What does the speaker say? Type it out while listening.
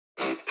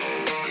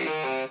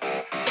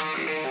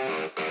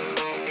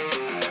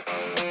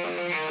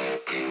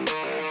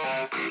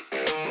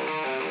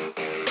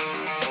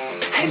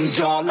And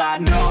all I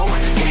know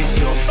is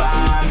you'll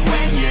find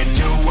when you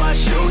do what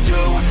you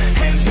do.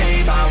 And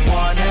babe, I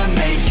wanna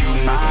make you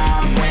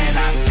mine. When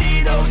I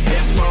see those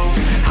hips move,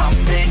 I'm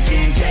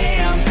thinking,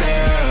 damn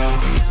girl,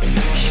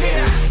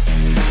 yeah,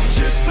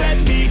 just let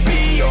me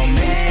be your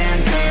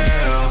man,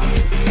 girl.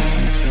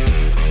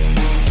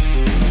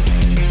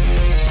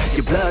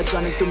 Your blood's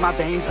running through my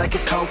veins like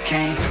it's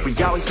cocaine. We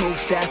always move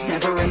fast,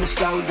 never in the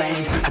slow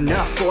lane.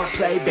 Enough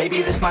foreplay,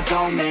 baby, this my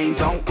domain.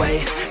 Don't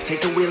wait,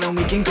 take the wheel and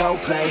we can go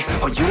play.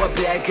 Oh, you a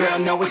bad girl,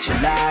 know what you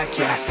like,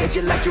 yeah. Said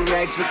you like your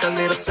eggs with a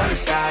little sunny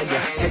side,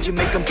 yeah. Said you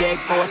make them beg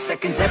for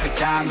seconds every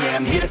time, yeah.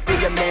 I'm here to feel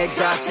your legs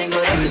all tingle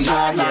every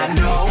night, yeah. And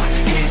all I know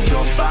is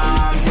you're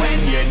fine when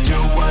you do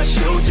what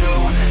you do.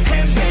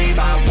 And babe,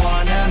 I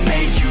wanna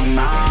make you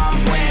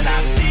mine. When I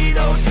see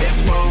those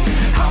hips move,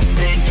 I'm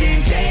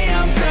thinking,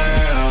 damn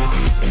girl,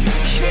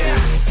 yeah,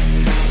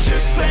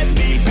 just let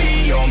me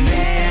be your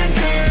man,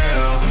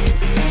 girl.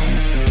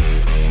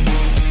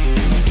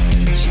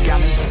 She got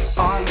me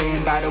all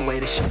in by the way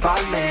that she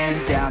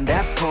fallin' down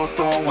that pole,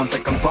 throwing ones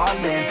like I'm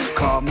ballin'.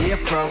 Call me a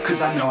pro,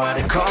 cause I know how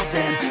to call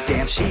them.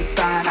 Damn, she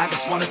fine, I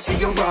just wanna see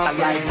her roll. I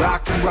like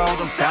rock and roll,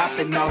 don't stop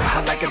it, no.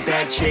 I like a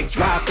bad chick,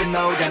 dropping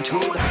low down to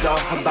the floor.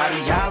 Her body,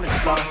 I'll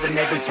explore. The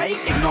neighbors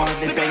hate, ignore.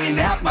 They banging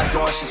out my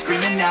door, she's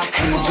screaming out.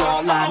 And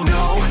all I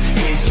know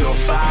is you're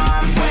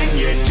fine when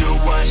you do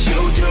what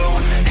you do.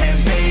 And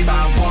babe,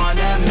 I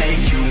wanna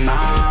make you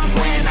mine.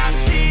 When I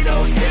see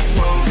those hips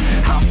move,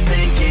 I'm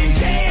thinking,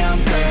 damn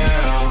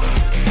girl,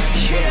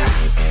 yeah,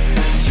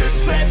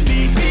 just let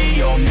me be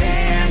your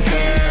man,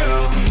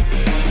 girl.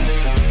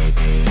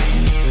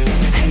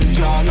 And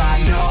all I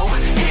know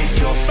is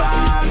you're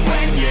fine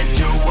when you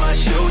do what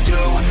you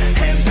do.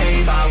 And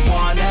babe, I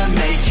wanna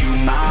make you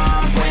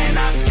mine. When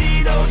I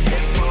see those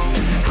hips move,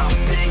 I'm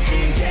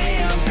thinking,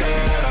 damn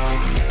girl,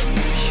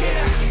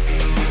 yeah,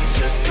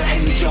 just let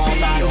me be your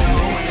man.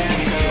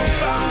 Is you're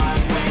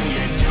fine when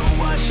you do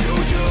what you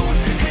do.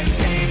 And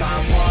babe, I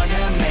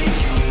wanna make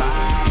you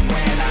mine.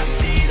 When I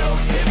see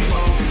those hips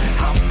move,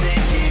 I'm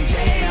thinking,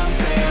 damn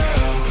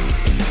girl,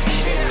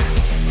 yeah,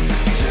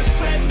 just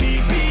let me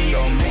be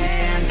your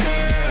man,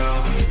 girl.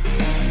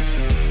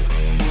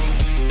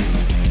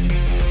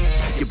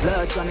 Your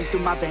blood's running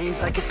through my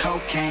veins like it's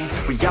cocaine.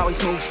 We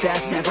always move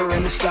fast, never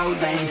in the slow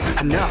lane.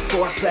 Enough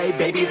foreplay,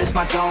 baby, this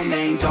my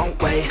domain.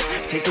 Don't wait,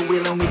 take the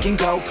wheel and we can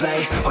go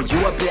play. Oh,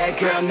 you a bad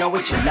girl, know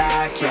what you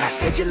like, yeah.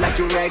 Said you like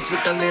your eggs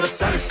with a little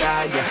sunny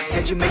side, yeah.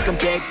 Said you make them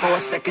beg for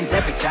seconds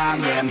every time,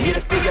 yeah. I'm here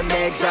to feel your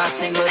legs all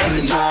tingle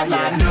every night, yeah.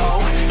 All I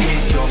know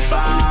is you're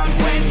fine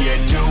when you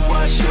do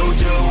what you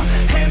do.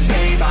 And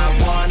babe, I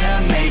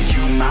wanna make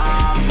you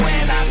mine.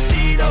 When I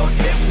see those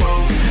hips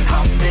move,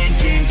 I'm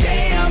thinking,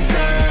 damn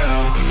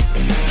girl,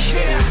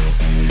 yeah,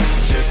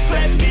 just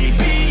let me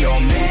be your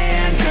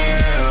man,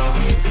 girl.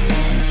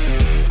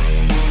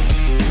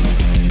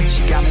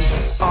 She got me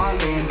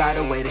all in by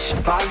the way that she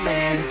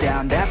fallin'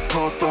 down that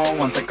pole, throwing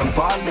ones like I'm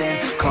ballin'.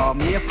 Call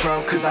me a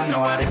pro, cause I know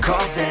how to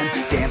call them.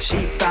 Damn,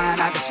 she fine,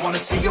 I just wanna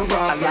see her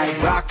roll. I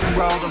like rock and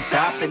roll, don't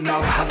stop it, no.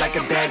 I like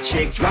a bad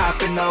chick,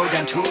 dropping low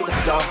down to the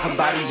floor. Her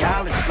body,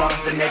 I'll explore.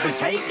 The neighbors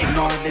hate,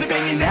 ignore. They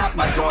banging out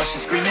my door,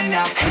 she's screaming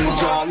out. And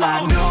all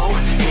I know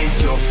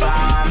is you're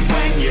fine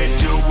when you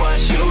do what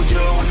you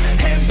do.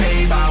 And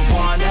babe, I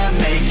wanna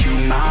make you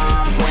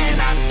mine. When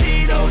I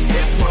see those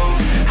hips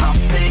move, I'm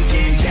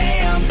thinking,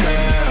 damn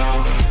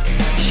girl,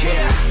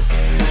 yeah,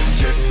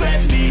 just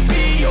let me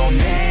be your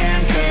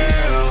man,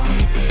 girl.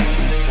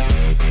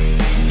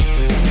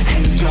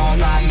 And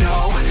all I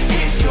know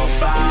is you're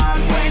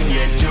fine when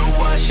you do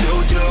what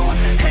you do.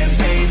 And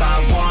babe, I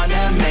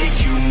wanna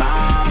make you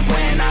mine.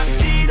 When I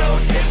see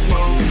those hips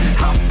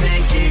move, I'm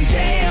thinking,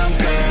 damn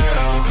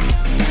girl,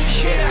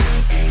 yeah,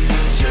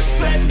 just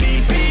let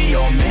me be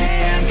your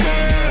man,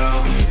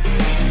 girl.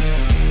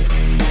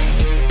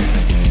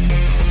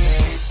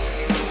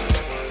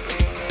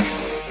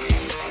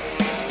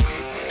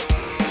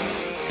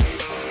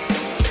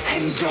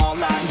 And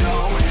all I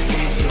know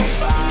is you're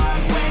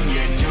fine when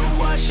you do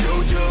what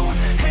you do.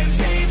 And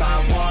babe, I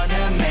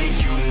wanna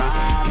make you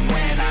mine.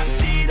 When I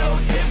see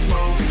those hips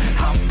move,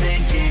 I'm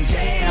thinking,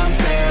 damn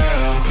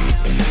girl,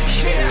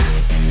 yeah,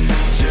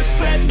 just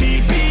let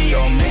me be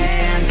your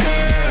man,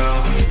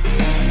 girl.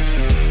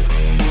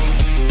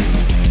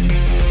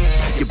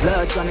 Your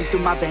blood's running through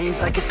my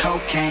veins like it's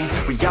cocaine.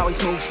 We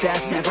always move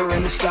fast, never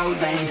in the slow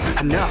lane.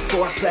 Enough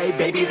foreplay,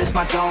 baby, this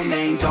my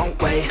domain.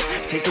 Don't wait,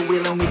 take the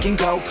wheel and we can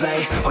go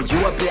play. Oh,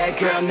 you a bad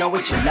girl, know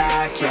what you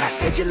like, yeah.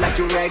 Said you like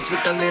your eggs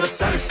with a little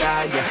sunny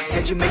side, yeah.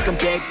 Said you make them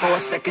beg for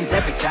seconds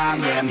every time,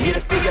 yeah. I'm here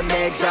to feel your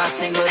legs all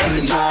tingle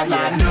every night, yeah.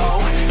 All I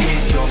know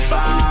is you're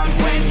fine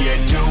when you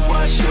do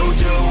what you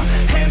do.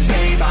 And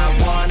babe, I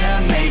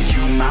wanna make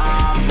you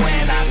mine.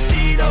 When I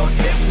see those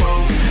hips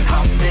move,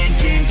 I'm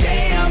thinking,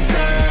 damn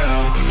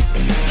girl,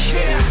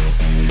 yeah,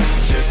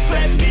 just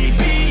let me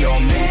be your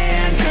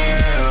man,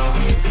 girl.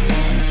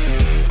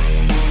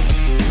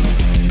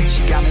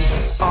 She got me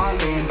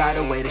all in by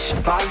the way that she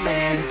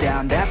fallin'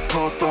 down that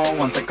pole, throwing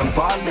ones like I'm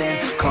ballin'.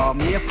 Call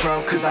me a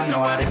pro, cause I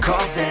know how to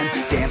call them.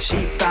 Damn,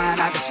 she fine,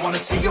 I just wanna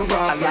see her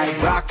all. I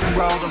like rock and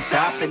roll, don't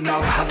stop it, no.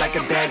 I like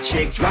a bad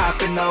chick,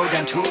 dropping low,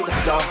 down to the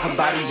floor. Her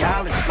body,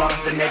 I'll explore.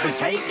 The neighbors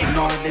hate,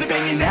 ignore. They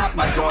banging out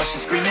my door,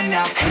 she's screaming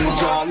out. And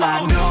all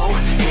I know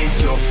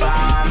is you're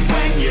fine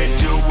when you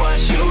do what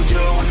you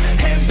do.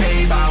 And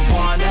babe, I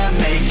wanna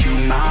make you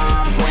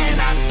mine. When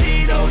I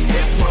see those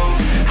hips move,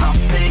 I'm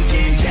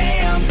thinking,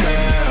 damn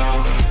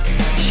girl,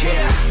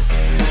 yeah,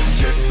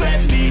 just let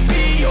me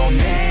be your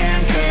man,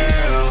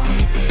 girl.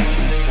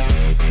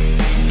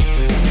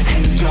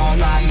 And all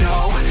I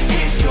know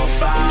is you're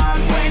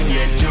fine when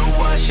you do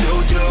what you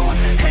do.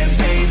 And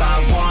babe, I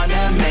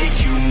wanna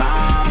make you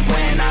mine.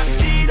 When I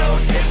see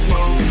those hips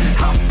move,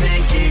 I'm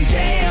thinking,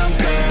 damn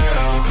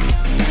girl,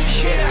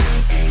 yeah,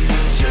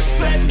 just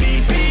let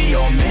me be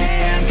your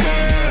man, girl.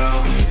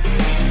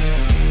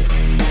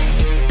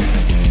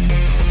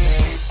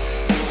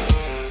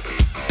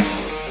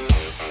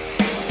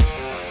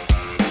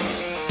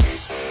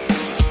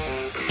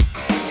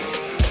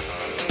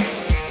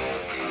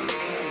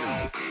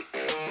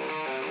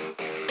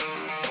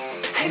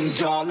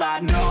 And all I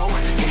know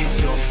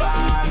is you're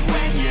fine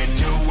when you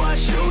do what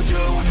you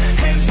do.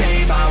 And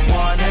babe, I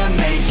wanna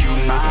make you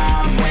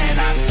mine. When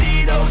I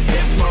see those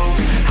hips move,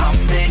 I'm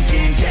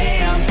thinking,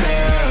 damn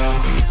girl,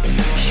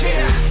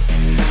 yeah,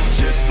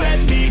 just let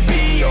me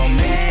be your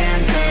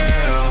man,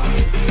 girl.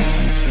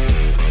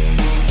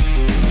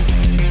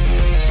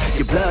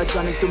 Your blood's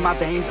running through my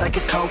veins like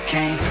it's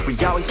cocaine. We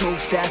always move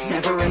fast,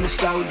 never in the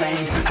slow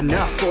lane.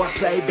 Enough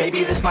foreplay,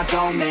 baby, this my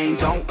domain.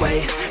 Don't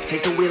wait,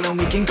 take the wheel and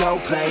we can go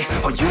play.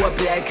 Oh, you a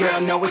bad girl,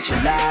 know what you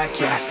like,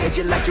 yeah. Said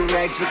you like your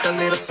eggs with a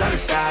little sunny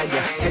side,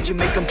 yeah. Said you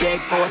make them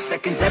beg for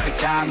seconds every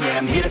time, yeah.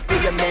 I'm here to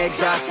feel your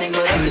legs, I'll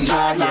tingle every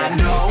time, yeah. All I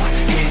know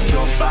is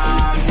you're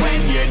fine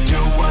when you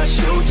do what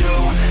you do.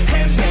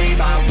 And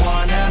babe, I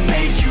wanna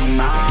make you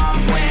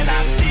mine. When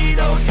I see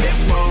those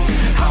hips move,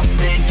 I'm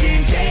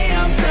thinking,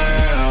 damn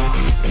girl,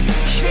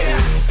 yeah,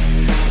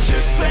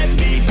 just let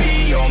me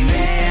be your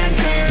man,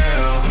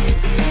 girl.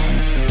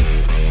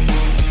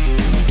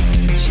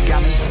 She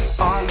got me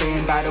all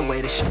in by the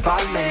way that she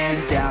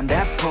fallin' down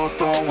that pole,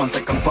 throwing ones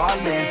like I'm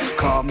ballin'.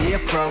 Call me a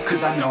pro,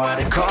 cause I know how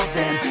to call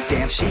them.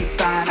 Damn, she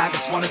fine, I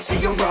just wanna see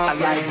her all. I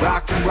like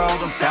rock and roll,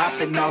 don't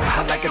stop it, no.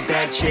 I like a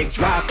bad chick,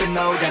 dropping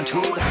low, down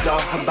to the floor.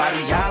 Her body,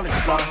 I'll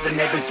explore. The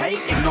neighbors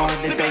hate, ignore.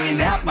 They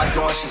banging out my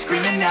door, she's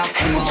screaming out.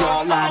 And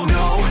all I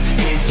know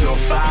is you're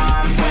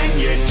fine when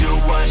you do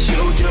what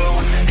you do.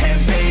 And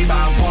babe,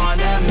 I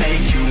wanna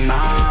make you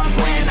mine.